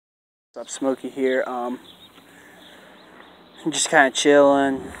What's up, Smokey here. Just kind of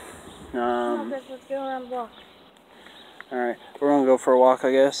chilling. Let's go around the block. Alright, we're gonna go for a walk,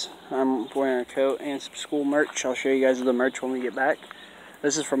 I guess. I'm wearing a coat and some school merch. I'll show you guys the merch when we get back.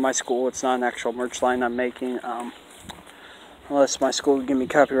 This is from my school. It's not an actual merch line I'm making. Unless my school would give me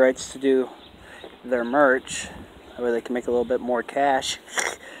copyrights to do their merch. That way they can make a little bit more cash.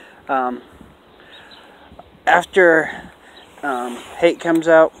 After Hate comes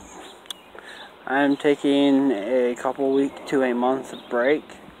out, I'm taking a couple week to a month break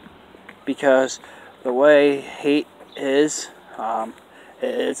because the way Hate is,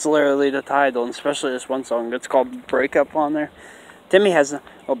 it's literally the title, and especially this one song that's called Breakup on there. Timmy has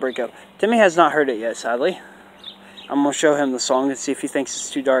not heard it yet, sadly. I'm going to show him the song and see if he thinks it's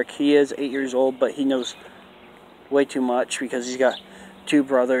too dark. He is 8 years old, but he knows way too much because he's got two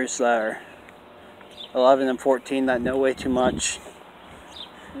brothers that are 11 and 14 that know way too much.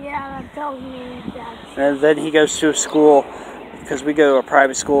 Yeah, that tells me that. And then he goes to a school, because we go to a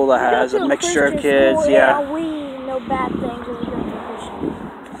private school that has a mixture of kids. Yeah, we know bad things when we go to a Christian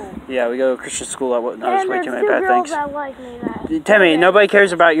school. Yeah, we go to a Christian school that knows way too many bad things. That like me Timmy, nobody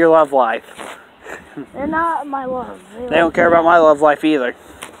cares about your love life. They're not my love. They don't care about my love life either.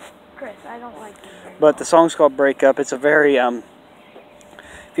 Chris, I don't like them. But the song's called Breakup. It's a very, if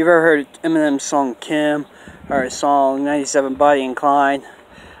you've ever heard Eminem's song Kim, or his song 97 Buddy and Clyde,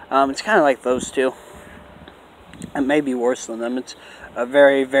 it's kind of like those two. It may be worse than them. It's a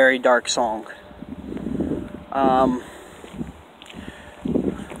very, very dark song.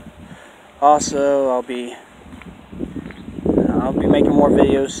 Also, I'll be making more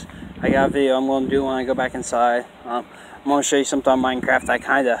videos. I got a video I'm going to do when I go back inside. I'm going to show you something on Minecraft I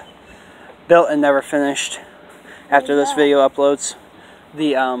kind of built and never finished. After this video uploads,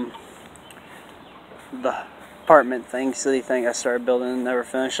 the apartment thing, city thing I started building and never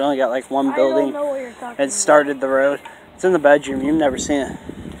finished. I only got like one building. I don't know what you're talking It started the road. It's in the bedroom. You've never seen it.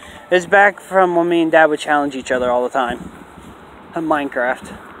 It's back from when me and Dad would challenge each other all the time on Minecraft.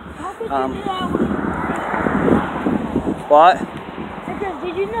 How could you do that? What? Because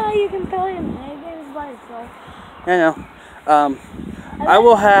did you know you can play in games by yourself? I know. I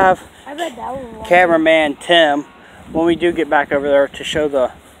will have I bet that was cameraman Tim when we do get back over there to show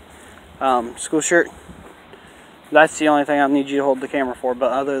the school shirt. That's the only thing I need you to hold the camera for,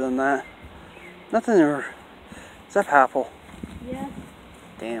 but other than that, nothing ever. Is that Papel? Yeah.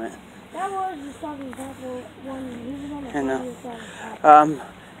 Damn it. That was just talking Papel one. I know.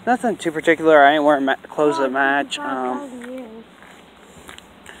 Nothing too particular. I ain't wearing clothes that match.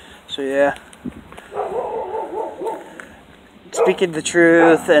 So yeah. Speaking the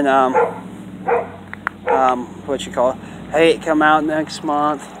truth, and what you call it? Hate come out next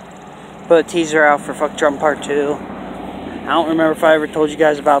month. Put a teaser out for Fuck Trump Part 2. I don't remember if I ever told you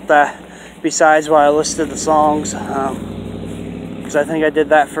guys about that, besides why I listed the songs, because I think I did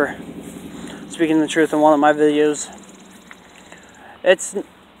that for Speaking the Truth in one of my videos. It's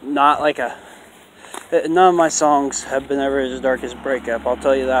not like none of my songs have been ever as dark as Breakup, I'll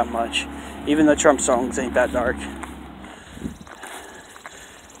tell you that much. Even the Trump songs ain't that dark.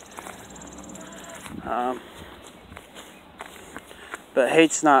 But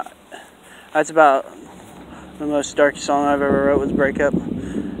Hate's not. That's about the most darkest song I've ever wrote was Breakup.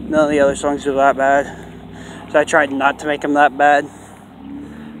 None of the other songs are that bad. So I tried not to make them that bad.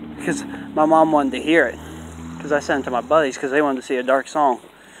 Because my mom wanted to hear it. Because I sent it to my buddies because they wanted to see a dark song.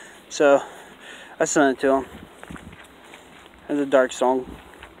 So I sent it to them. It's a dark song.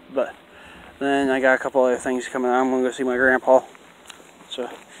 But then I got a couple other things coming out. I'm going to go see my grandpa. So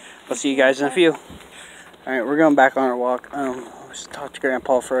I'll see you guys in a few. Alright, we're going back on our walk. Just talked to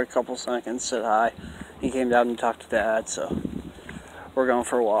Grandpa for a couple seconds, said hi. He came down and talked to Dad, so we're going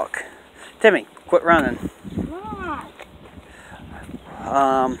for a walk. Timmy, quit running.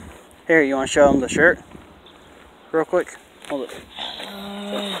 Here, you want to show him the shirt? Real quick? Hold it.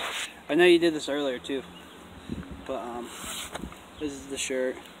 I know you did this earlier too, but this is the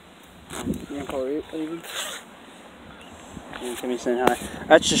shirt. Grandpa, leaving? And Timmy's saying hi.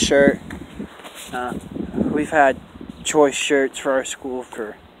 That's the shirt. We've had choice shirts for our school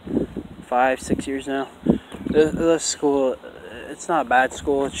for 5-6 years now. This school, it's not a bad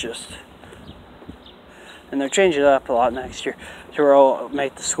school, it's just, and they're changing it up a lot next year to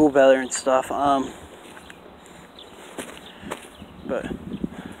make the school better and stuff. But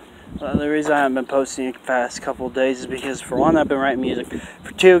the reason I haven't been posting the past couple of days is because, for one, I've been writing music.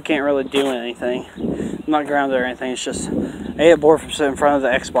 For two, can't really do anything. I'm not grounded or anything. It's just I get bored from sitting in front of the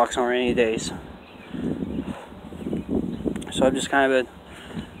Xbox on rainy days. So I've just kind of been,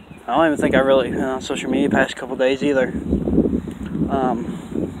 I don't even think I really been on social media past couple days either.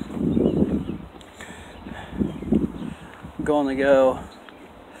 going to go.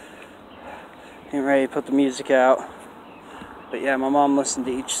 Getting ready to put the music out. But yeah, my mom listened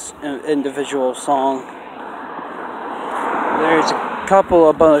to each individual song. There's a couple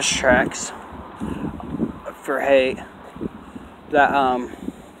of bonus tracks for Hate that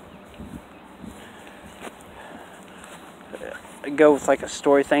go with like a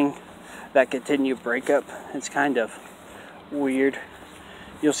story thing that continue breakup. It's kind of weird.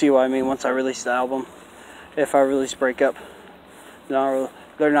 You'll see what I mean once I release the album. If I release Breakup,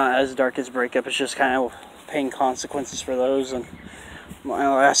 they're not as dark as Breakup. It's just kind of paying consequences for those. And my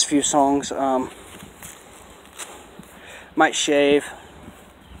last few songs, might shave.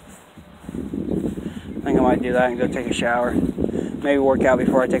 I think I might do that and go take a shower. Maybe work out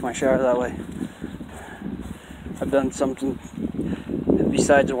before I take my shower, that way I've done something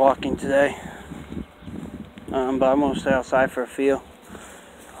besides walking today. But I'm going to stay outside for a feel.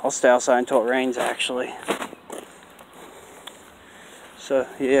 I'll stay outside until it rains, actually. So,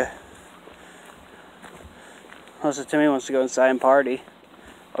 yeah. Unless Timmy wants to go inside and party,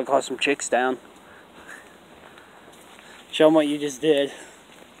 I'll call some chicks down. Show them what you just did.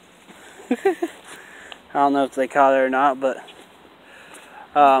 I don't know if they caught it or not, but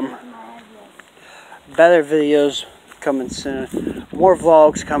better videos coming soon. More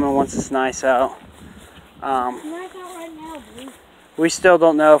vlogs coming once it's nice out. We still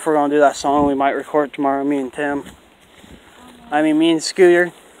don't know if we're going to do that song. We might record tomorrow, me and Tim. I mean, me and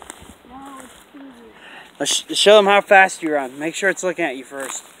Scooter. Let's show them how fast you run. Make sure it's looking at you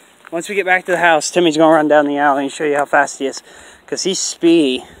first. Once we get back to the house, Timmy's going to run down the alley and show you how fast he is. Because he's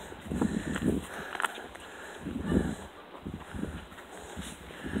speedy.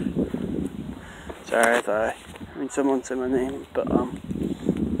 Sorry, I thought I heard someone say my name. But, I'm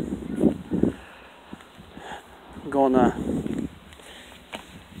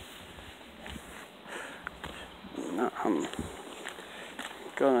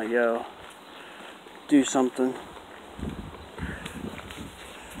gonna go do something.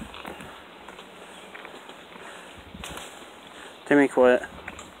 Timmy quit.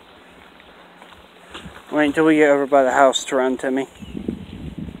 Wait until we get over by the house to run, Timmy.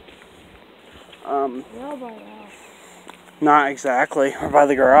 You're by the house. Not exactly. We're by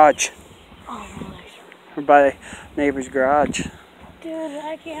the garage. Oh, my legs hurt. We're by the neighbor's garage. Dude,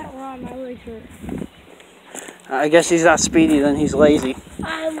 I can't run. My legs hurt. I guess he's not speedy, then he's lazy.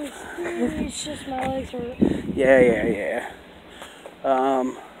 It's just my legs hurt. Yeah.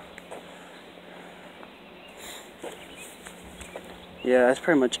 Yeah, that's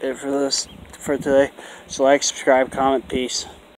pretty much it for today. So like, subscribe, comment, peace.